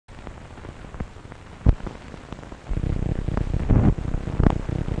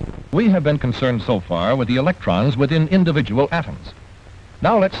We have been concerned so far with the electrons within individual atoms.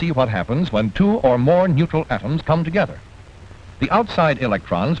 Now let's see what happens when two or more neutral atoms come together. The outside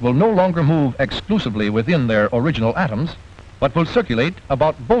electrons will no longer move exclusively within their original atoms, but will circulate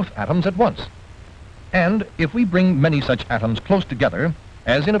about both atoms at once. And if we bring many such atoms close together,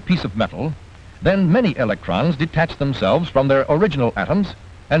 as in a piece of metal, then many electrons detach themselves from their original atoms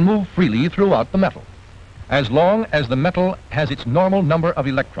and move freely throughout the metal. As long as the metal has its normal number of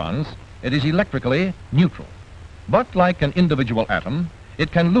electrons, it is electrically neutral. But like an individual atom,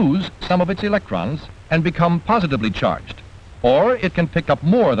 it can lose some of its electrons and become positively charged, or it can pick up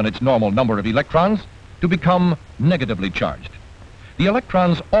more than its normal number of electrons to become negatively charged. The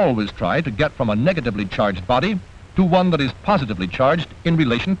electrons always try to get from a negatively charged body to one that is positively charged in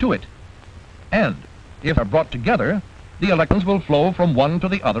relation to it. And if they are brought together, the electrons will flow from one to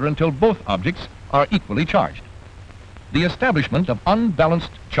the other until both objects are equally charged. The establishment of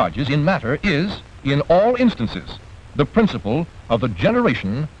unbalanced charges in matter is, in all instances, the principle of the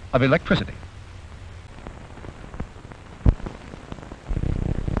generation of electricity.